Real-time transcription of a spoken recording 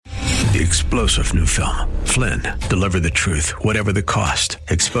The explosive new film, Flynn, deliver the truth, whatever the cost,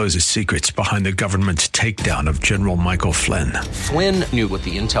 exposes secrets behind the government's takedown of General Michael Flynn. Flynn knew what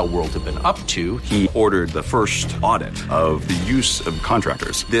the intel world had been up to. He ordered the first audit of the use of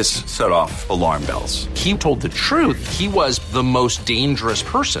contractors. This set off alarm bells. He told the truth. He was the most dangerous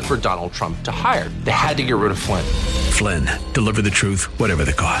person for Donald Trump to hire. They had to get rid of Flynn. Flynn, deliver the truth, whatever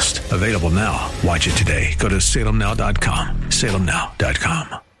the cost. Available now. Watch it today. Go to salemnow.com.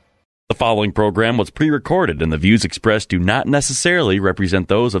 salemnow.com. The following program was pre-recorded, and the views expressed do not necessarily represent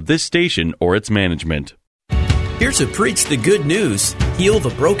those of this station or its management. Here to preach the good news, heal the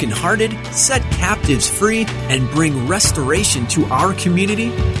brokenhearted, set captives free, and bring restoration to our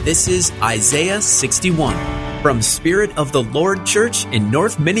community, this is Isaiah 61. From Spirit of the Lord Church in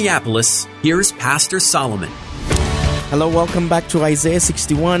North Minneapolis, here's Pastor Solomon. Hello, welcome back to Isaiah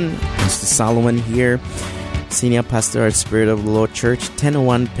 61. Mr. Solomon here, Senior Pastor at Spirit of the Lord Church,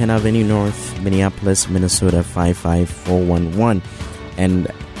 1001 Penn Avenue North, Minneapolis, Minnesota 55411. And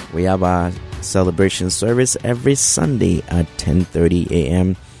we have our celebration service every Sunday at 10:30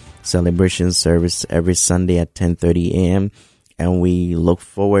 a.m. Celebration service every Sunday at 10:30 a.m. And we look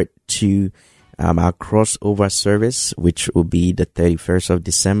forward to our crossover service, which will be the 31st of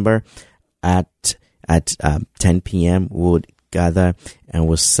December at 10 p.m. We would gather and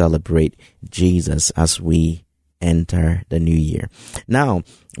we'll celebrate Jesus as we enter the new year. Now,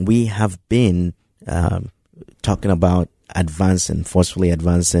 we have been talking about forcefully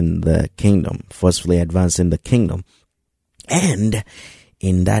advancing the kingdom. And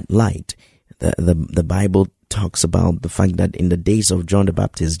in that light, the Bible talks about the fact that in the days of John the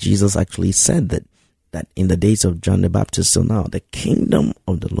Baptist, Jesus actually said that in the days of John the Baptist till now, the kingdom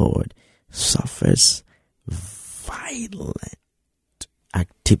of the Lord suffers violent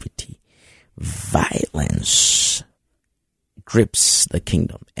activity. Violence grips the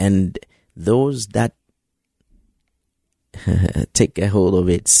kingdom, and those that take a hold of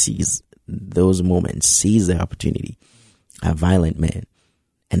it seize those moments, seize the opportunity. A violent man,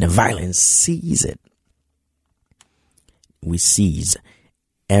 and the violence seize it. We seize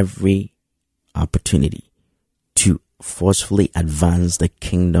every opportunity to forcefully advance the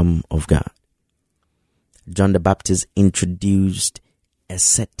kingdom of God. John the Baptist introduced a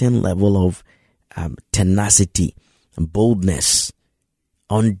certain level of tenacity, boldness,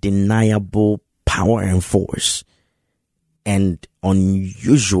 undeniable power and force, and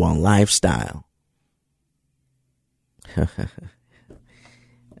unusual lifestyle.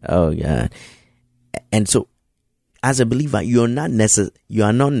 Oh God. And so as a believer, you are not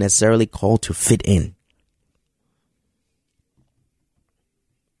necessarily called to fit in.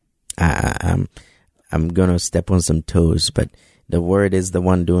 I'm gonna step on some toes, but the word is the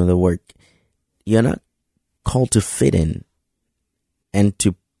one doing the work. You're not called to fit in and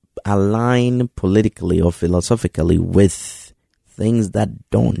to align politically or philosophically with things that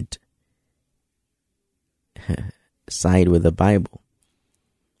don't side with the Bible.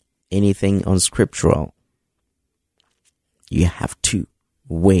 Anything unscriptural, you have to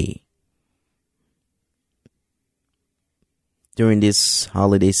weigh. During this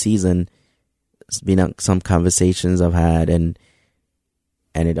holiday season, it's been some conversations I've had, and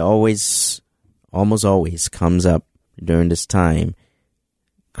it almost always comes up during this time,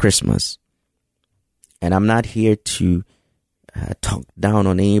 Christmas. And I'm not here to talk down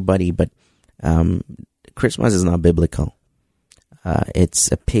on anybody, but Christmas is not biblical.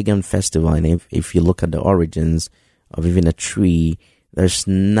 It's a pagan festival, and if you look at the origins of even a tree, there's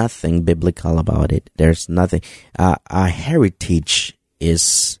nothing biblical about it. There's nothing. Our heritage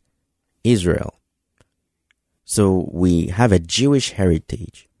is Israel. So we have a Jewish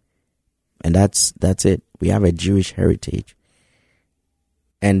heritage, and that's it. We have a Jewish heritage,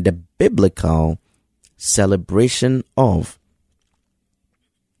 and the biblical celebration of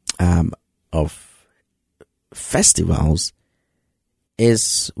festivals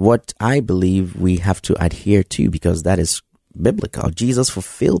is what I believe we have to adhere to, because that is biblical. Jesus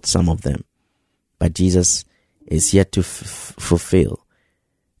fulfilled some of them, but Jesus is yet to fulfill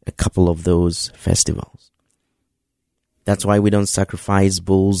a couple of those festivals. That's why we don't sacrifice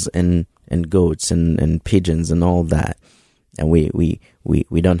bulls and goats and pigeons and all that. And we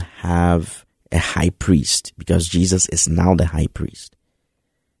don't have a high priest, because Jesus is now the high priest.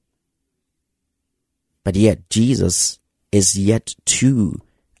 But yet Jesus is yet to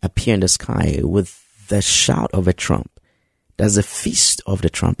appear in the sky with the shout of a trump. There's a feast of the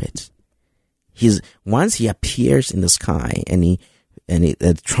trumpet. Once he appears in the sky and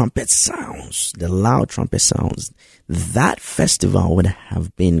the trumpet sounds, the loud trumpet sounds, that festival would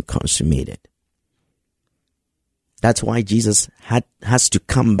have been consummated. That's why Jesus has to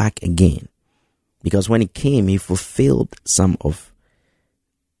come back again. Because when he came, he fulfilled some of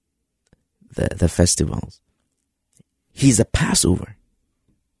the festivals. He's a Passover.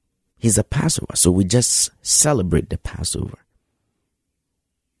 He's a Passover. So we just celebrate the Passover.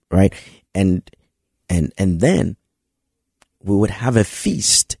 Right? And then we would have a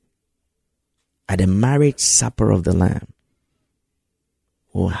feast at the marriage supper of the Lamb.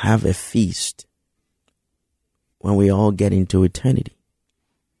 We'll have a feast when we all get into eternity.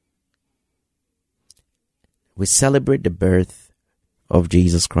 We celebrate the birth of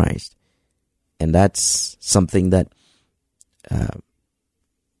Jesus Christ. And that's something that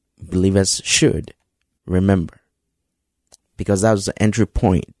believers should remember, because that was the entry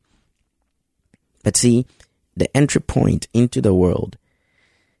point. But see, the entry point into the world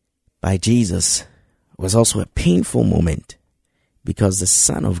by Jesus was also a painful moment, because the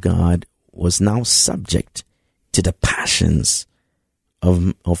Son of God was now subject to the passions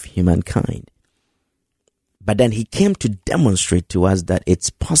of humankind. But then he came to demonstrate to us that it's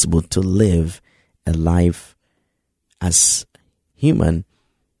possible to live a life as human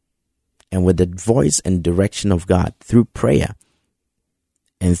and with the voice and direction of God through prayer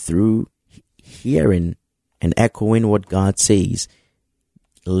and through hearing and echoing what God says,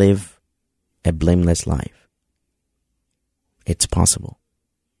 live a blameless life. It's possible.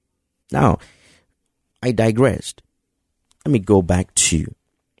 Now, I digressed. Let me go back to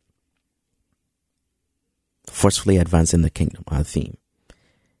forcefully advancing the kingdom, our theme.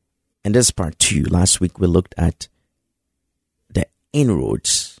 And this is part 2. Last week we looked at the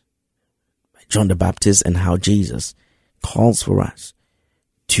inroads by John the Baptist and how Jesus calls for us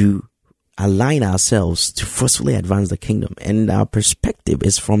to align ourselves to forcefully advance the kingdom. And our perspective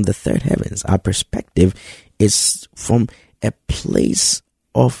is from the third heavens. Our perspective is from a place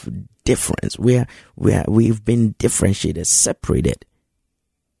of difference where we've been differentiated, separated.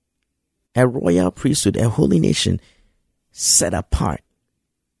 A royal priesthood, a holy nation, set apart,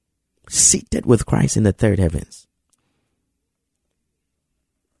 seated with Christ in the third heavens.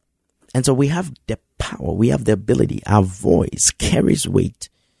 And so we have the power, we have the ability, our voice carries weight.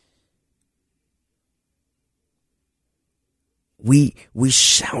 We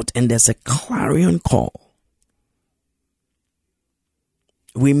shout and there's a clarion call.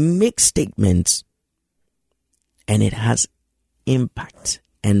 We make statements and it has impact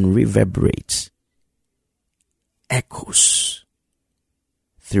and reverberates, echoes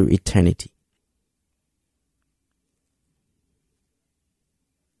through eternity.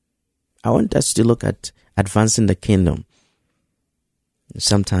 I want us to look at advancing the kingdom.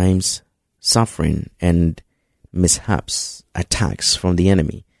 Sometimes suffering and mishaps, attacks from the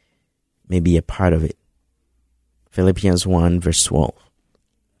enemy may be a part of it. Philippians 1 verse 12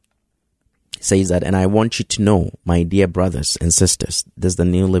 says that, and I want you to know, my dear brothers and sisters, this is the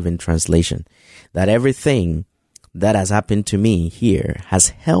New Living Translation, that everything that has happened to me here has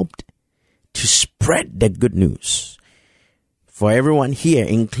helped to spread the good news. For everyone here,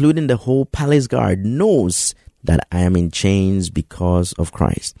 including the whole palace guard, knows that I am in chains because of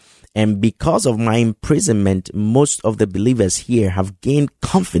Christ. And because of my imprisonment, most of the believers here have gained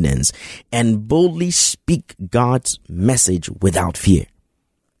confidence and boldly speak God's message without fear.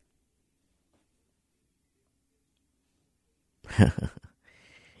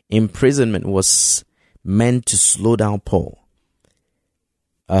 Imprisonment was meant to slow down Paul.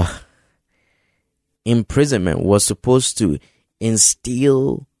 Imprisonment was supposed to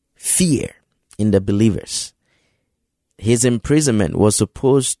instill fear in the believers. His imprisonment was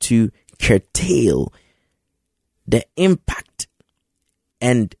supposed to curtail the impact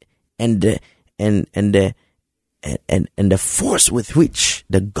and the force with which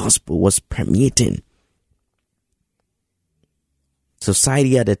the gospel was permeating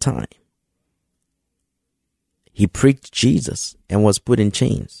society at the time. He preached Jesus and was put in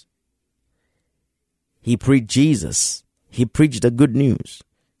chains. He preached Jesus. He preached the good news.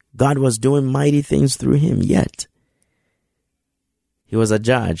 God was doing mighty things through him, yet he was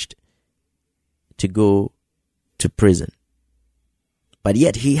adjudged to go to prison. But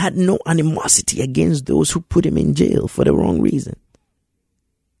yet he had no animosity against those who put him in jail for the wrong reason.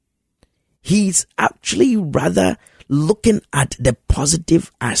 He's actually rather looking at the positive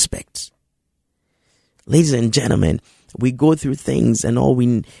aspects. Ladies and gentlemen, we go through things and all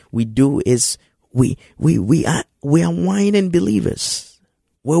we do is we are whining believers.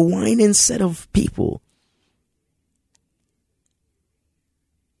 We're whining set of people.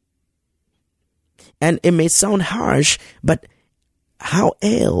 And it may sound harsh, but how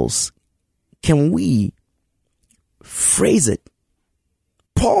else can we phrase it?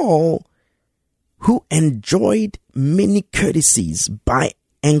 Paul, who enjoyed many courtesies by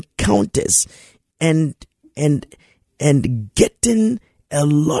encounters and getting a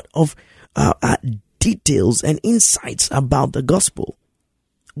lot of details and insights about the gospel,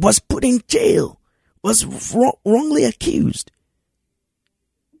 was put in jail, was wrongly accused.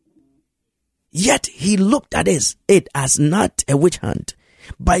 Yet he looked at it as not a witch hunt,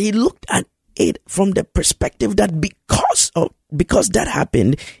 but he looked at it from the perspective that because that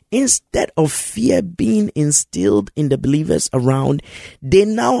happened, instead of fear being instilled in the believers around, they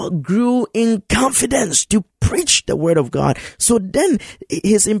now grew in confidence to preach the word of God. So then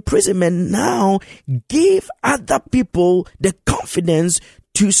his imprisonment now gave other people the confidence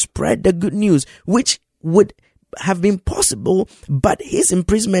to spread the good news, which would have been possible, but his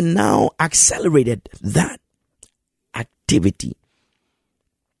imprisonment now accelerated that activity.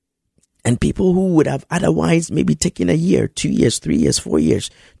 And people who would have otherwise maybe taken a year, 2 years, 3 years, 4 years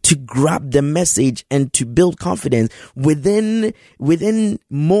to grab the message and to build confidence within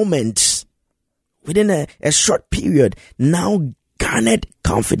moments, within a short period, now garnered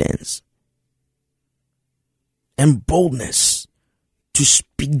confidence and boldness to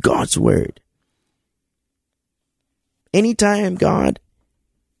speak God's word. Anytime God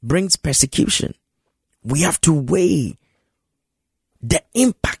brings persecution, we have to weigh the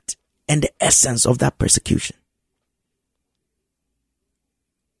impact and the essence of that persecution.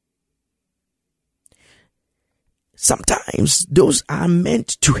 Sometimes those are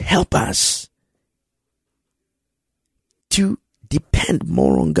meant to help us to depend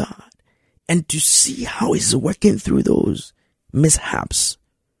more on God and to see how He's working through those mishaps.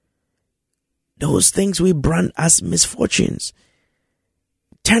 Those things we brand as misfortunes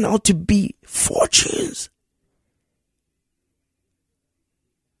turn out to be fortunes.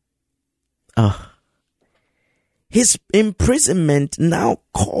 His imprisonment now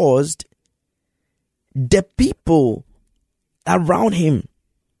caused the people around him.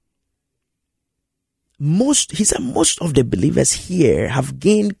 Most of the believers here have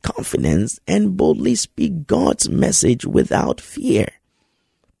gained confidence and boldly speak God's message without fear.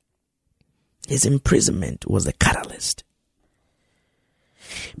 His imprisonment was a catalyst.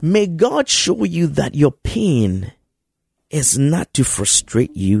 May God show you that your pain is not to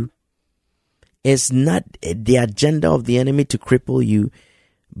frustrate you. It's not the agenda of the enemy to cripple you,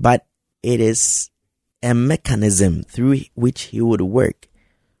 but it is a mechanism through which he would work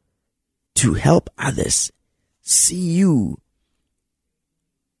to help others see you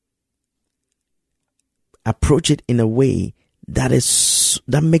approach it in a way that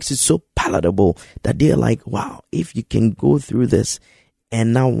makes it so palatable that they're like, wow, if you can go through this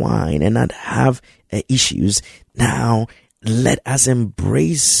and not whine and not have issues, now let us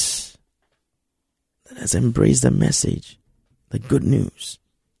embrace the message, the good news,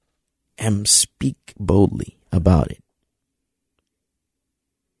 and speak boldly about it.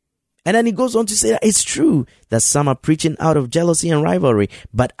 And then he goes on to say that it's true that some are preaching out of jealousy and rivalry,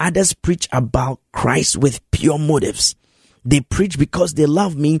 but others preach about Christ with pure motives. They preach because they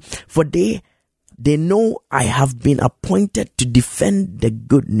love me, for they know I have been appointed to defend the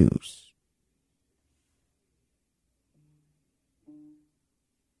good news.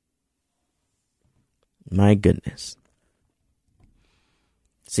 My goodness.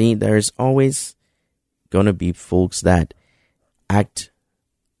 See, there's always going to be folks that act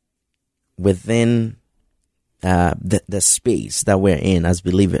within the space that we're in as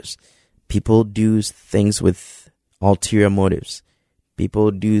believers. People do things with ulterior motives. People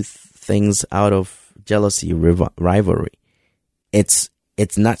do things out of jealousy, rivalry. It's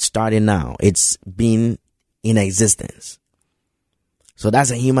not starting now. It's been in existence. So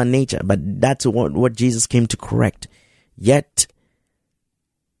that's a human nature, but that's what Jesus came to correct. Yet,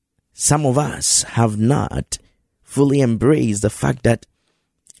 some of us have not fully embraced the fact that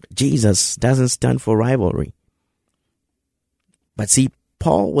Jesus doesn't stand for rivalry. But see,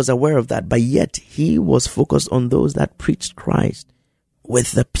 Paul was aware of that, but yet he was focused on those that preached Christ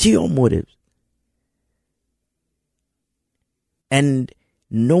with the pure motives. And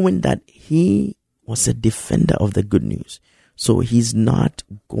knowing that he was a defender of the good news. So he's not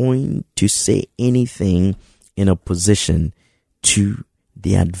going to say anything in opposition to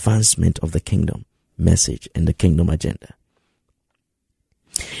the advancement of the kingdom message and the kingdom agenda.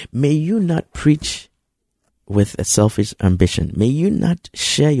 May you not preach with a selfish ambition. May you not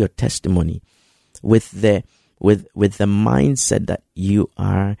share your testimony with the mindset that you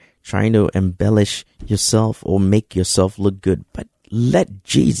are trying to embellish yourself or make yourself look good. But let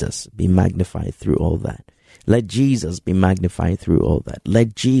Jesus be magnified through all that. Let Jesus be magnified through all that.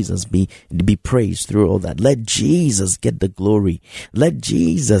 Let Jesus be praised through all that. Let Jesus get the glory. Let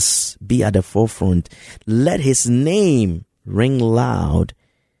Jesus be at the forefront. Let his name ring loud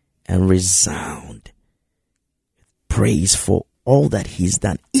and resound. Praise for all that he's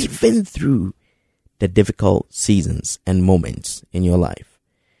done, even through the difficult seasons and moments in your life.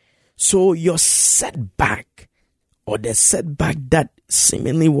 So your setback, or the setback that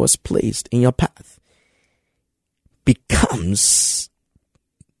seemingly was placed in your path, becomes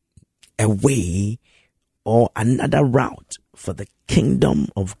a way or another route for the kingdom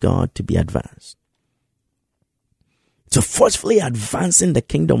of God to be advanced. So forcefully advancing the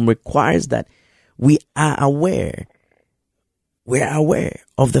kingdom requires that we are aware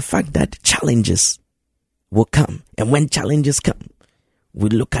of the fact that challenges will come. And when challenges come, we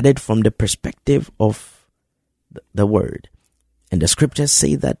look at it from the perspective of the word. And the scriptures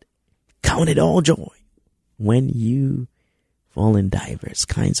say that count it all joy when you fall in diverse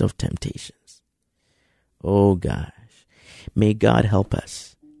kinds of temptations. Oh gosh, may God help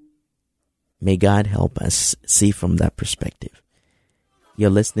us. May God help us see from that perspective. You're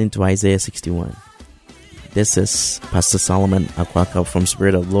listening to Isaiah 61. This is Pastor Solomon Akwaka from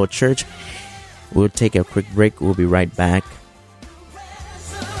Spirit of the Lord Church. We'll take a quick break. We'll be right back.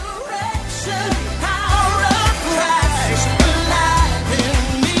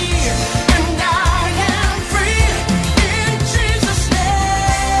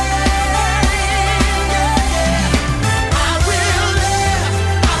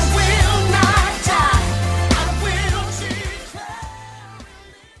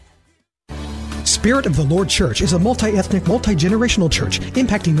 Spirit of the Lord Church is a multi-ethnic, multi-generational church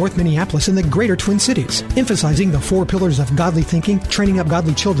impacting North Minneapolis and the greater Twin Cities, emphasizing the 4 pillars of godly thinking, training up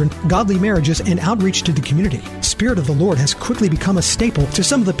godly children, godly marriages, and outreach to the community. Spirit of the Lord has quickly become a staple to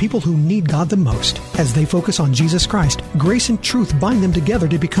some of the people who need God the most. As they focus on Jesus Christ, grace and truth bind them together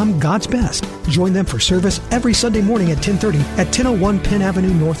to become God's best. Join them for service every Sunday morning at 10:30 at 1001 Penn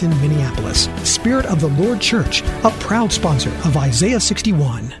Avenue North in Minneapolis. Spirit of the Lord Church, a proud sponsor of Isaiah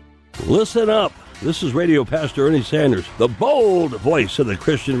 61. Listen up. This is Radio Pastor Ernie Sanders, the bold voice of the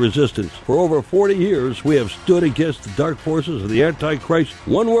Christian resistance. For over 40 years, we have stood against the dark forces of the Antichrist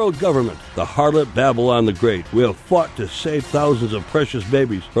one world government, the harlot Babylon the Great. We have fought to save thousands of precious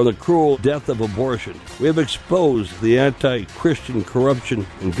babies from the cruel death of abortion. We have exposed the anti-Christian corruption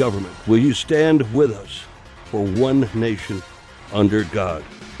in government. Will you stand with us for one nation under God?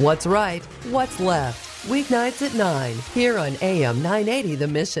 What's right? What's left? Weeknights at 9 here on AM 980 The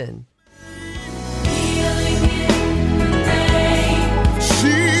Mission.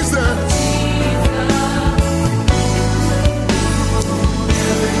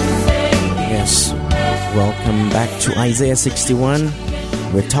 Yes, welcome back to Isaiah 61.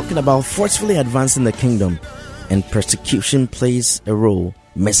 We're talking about forcefully advancing the kingdom, and persecution plays a role,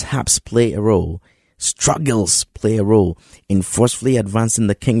 mishaps play a role, struggles play a role in forcefully advancing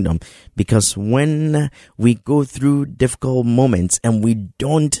the kingdom, because when we go through difficult moments and we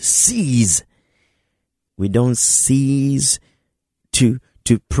don't cease to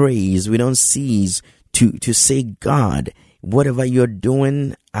praise, we don't cease to say, God, whatever you're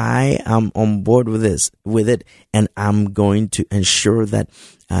doing, I am on board with it, and I'm going to ensure that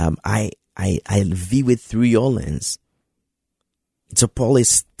I view it through your lens. So Paul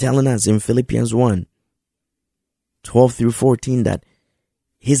is telling us in Philippians 1:12-14 that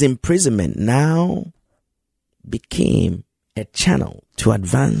his imprisonment now became a channel to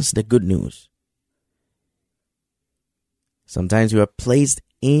advance the good news. Sometimes we are placed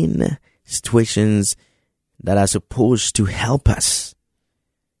in situations that are supposed to help us.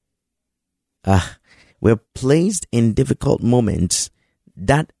 We're placed in difficult moments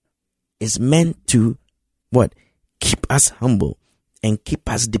that is meant to keep us humble and keep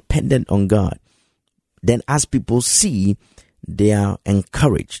us dependent on God. Then as people see, they are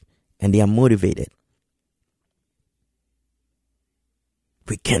encouraged and they are motivated.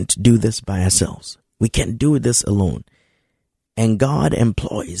 We can't do this by ourselves. We can't do this alone. And God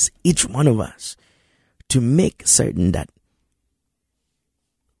employs each one of us to make certain that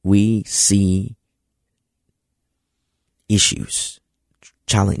we see issues,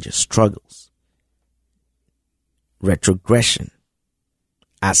 challenges, struggles, retrogression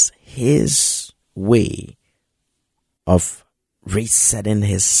as his way of resetting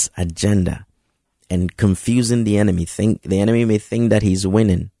his agenda and confusing the enemy. The enemy may think that he's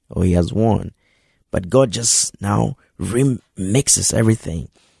winning or he has won, but God just now remixes everything,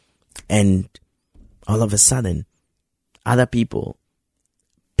 and all of a sudden other people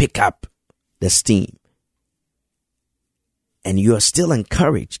pick up the steam, and you are still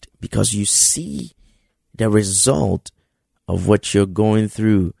encouraged because you see the result of what you're going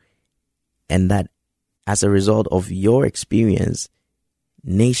through, and that as a result of your experience,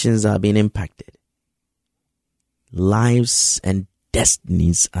 nations are being impacted. Lives and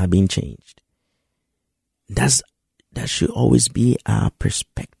destinies are being changed. That should always be our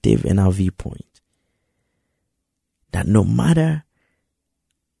perspective and our viewpoint. That no matter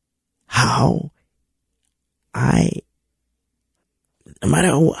how I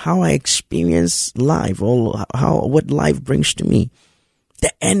experience life or what life brings to me,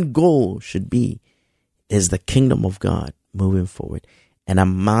 the end goal should be is the kingdom of God moving forward. And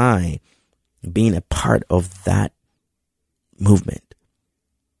am I being a part of that movement?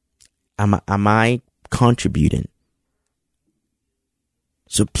 Am I contributing?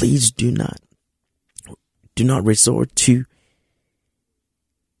 So please do not resort to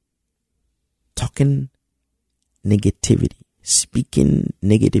talking negativity, speaking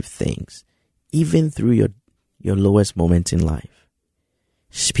negative things, even through your lowest moments in life.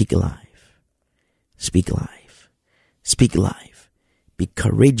 Speak life. Speak life. Speak life. Be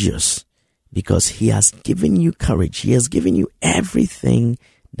courageous, because He has given you courage. He has given you everything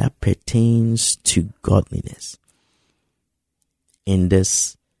that pertains to godliness in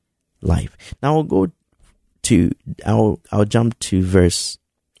this life. Now I'll jump to verse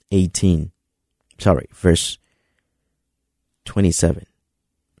 27.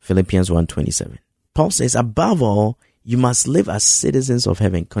 Philippians 1:27. Paul says, above all, you must live as citizens of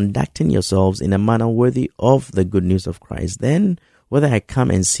heaven, conducting yourselves in a manner worthy of the good news of Christ. Then, whether I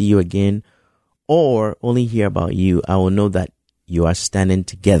come and see you again or only hear about you, I will know that you are standing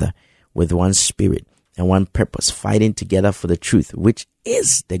together with one spirit and one purpose, fighting together for the truth, which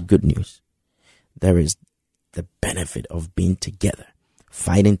is the good news. There is the benefit of being together,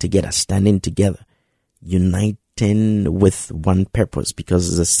 fighting together, standing together, uniting with one purpose, because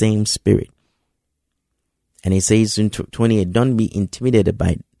it's the same spirit. And he says in 28, don't be intimidated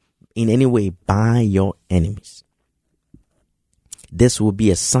in any way by your enemies. This will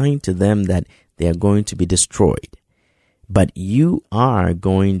be a sign to them that they are going to be destroyed. But you are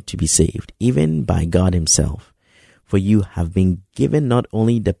going to be saved, even by God Himself. For you have been given not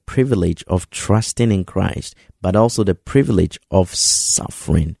only the privilege of trusting in Christ, but also the privilege of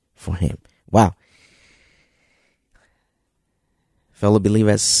suffering for Him. Wow. Fellow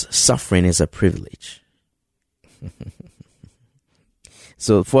believers, suffering is a privilege.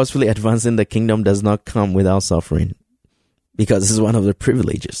 So forcefully advancing the kingdom does not come without suffering, because this is one of the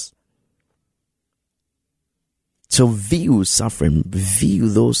privileges. So view suffering, view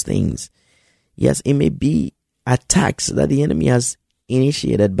those things. Yes, it may be attacks that the enemy has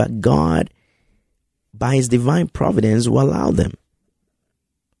initiated, but God, by His divine providence, will allow them.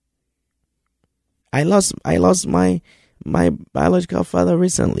 I lost my biological father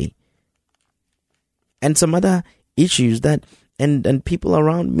recently, and some other issues that and people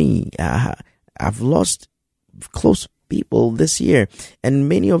around me. I've lost close people this year, and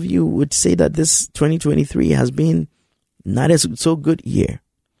many of you would say that this 2023 has been not as so good year.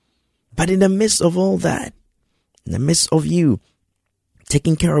 But in the midst of all that, in the midst of you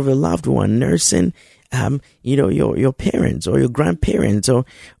taking care of a loved one, nursing, your parents or your grandparents or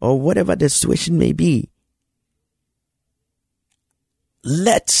whatever the situation may be,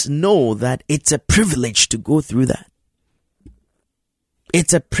 let's know that it's a privilege to go through that.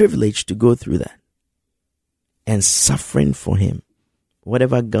 It's a privilege to go through that. And suffering for Him,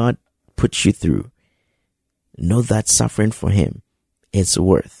 whatever God puts you through, know that suffering for Him is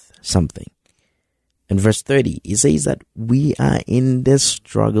worth something. In verse 30, He says that we are in this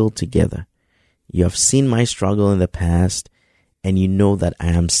struggle together. You have seen my struggle in the past, and you know that I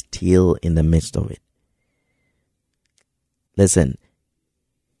am still in the midst of it. Listen,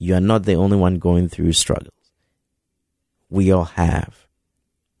 you are not the only one going through struggles. We all have.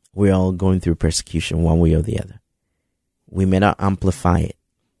 We're all going through persecution one way or the other. We may not amplify it.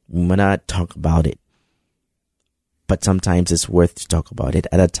 We may not talk about it. But sometimes it's worth to talk about it.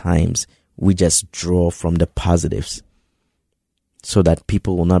 Other times, we just draw from the positives so that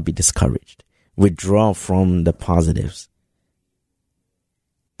people will not be discouraged. We draw from the positives.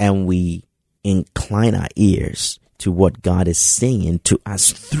 And we incline our ears to what God is saying to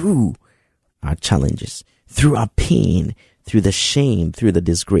us through our challenges, through our pain, through the shame, through the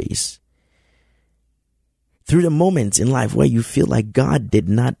disgrace, through the moments in life where you feel like God did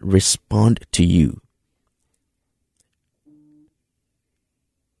not respond to you.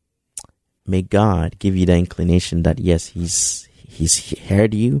 May God give you the inclination that yes, He's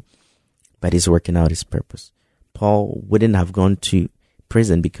heard you, but He's working out His purpose. Paul wouldn't have gone to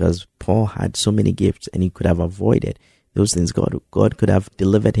prison because Paul had so many gifts and he could have avoided those things. God could have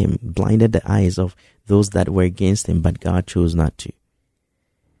delivered him, blinded the eyes of those that were against him, but God chose not to.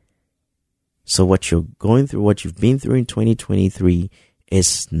 So what you're going through, what you've been through in 2023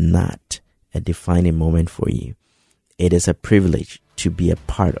 is not a defining moment for you. It is a privilege to be a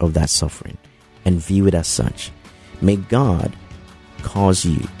part of that suffering and view it as such. May God cause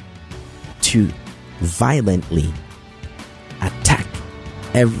you to violently attack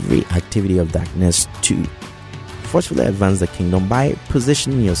every activity of darkness to forcefully advance the kingdom by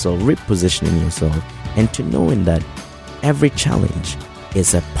positioning yourself, repositioning yourself, and to knowing that every challenge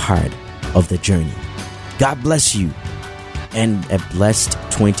is a part of the journey. God bless you, and a blessed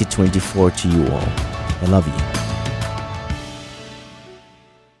 2024 to you all. I love you.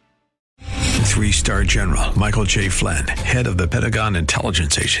 3-star General Michael J. Flynn, head of the Pentagon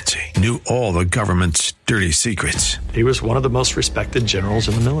Intelligence Agency, knew all the government's dirty secrets. He was one of the most respected generals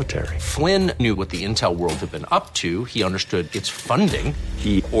in the military. Flynn knew what the intel world had been up to. He understood its funding.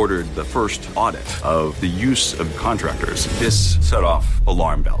 He ordered the first audit of the use of contractors. This set off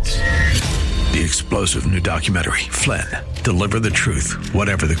alarm bells. The explosive new documentary, Flynn, Deliver the Truth,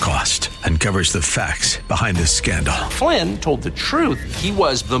 Whatever the Cost, uncovers the facts behind this scandal. Flynn told the truth. He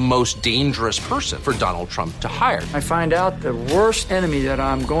was the most dangerous person for Donald Trump to hire. I find out the worst enemy that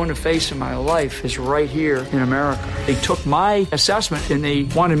I'm going to face in my life is right here in America. They took my assessment and they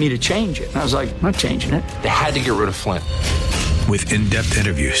wanted me to change it. And I was like, I'm not changing it. They had to get rid of Flynn. With in-depth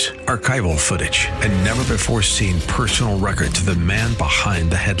interviews, archival footage, and never-before-seen personal records of the man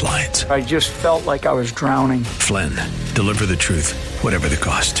behind the headlines. I just felt like I was drowning. Flynn, Deliver the Truth, Whatever the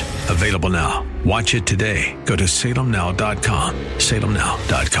Cost. Available now. Watch it today. Go to salemnow.com.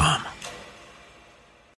 salemnow.com.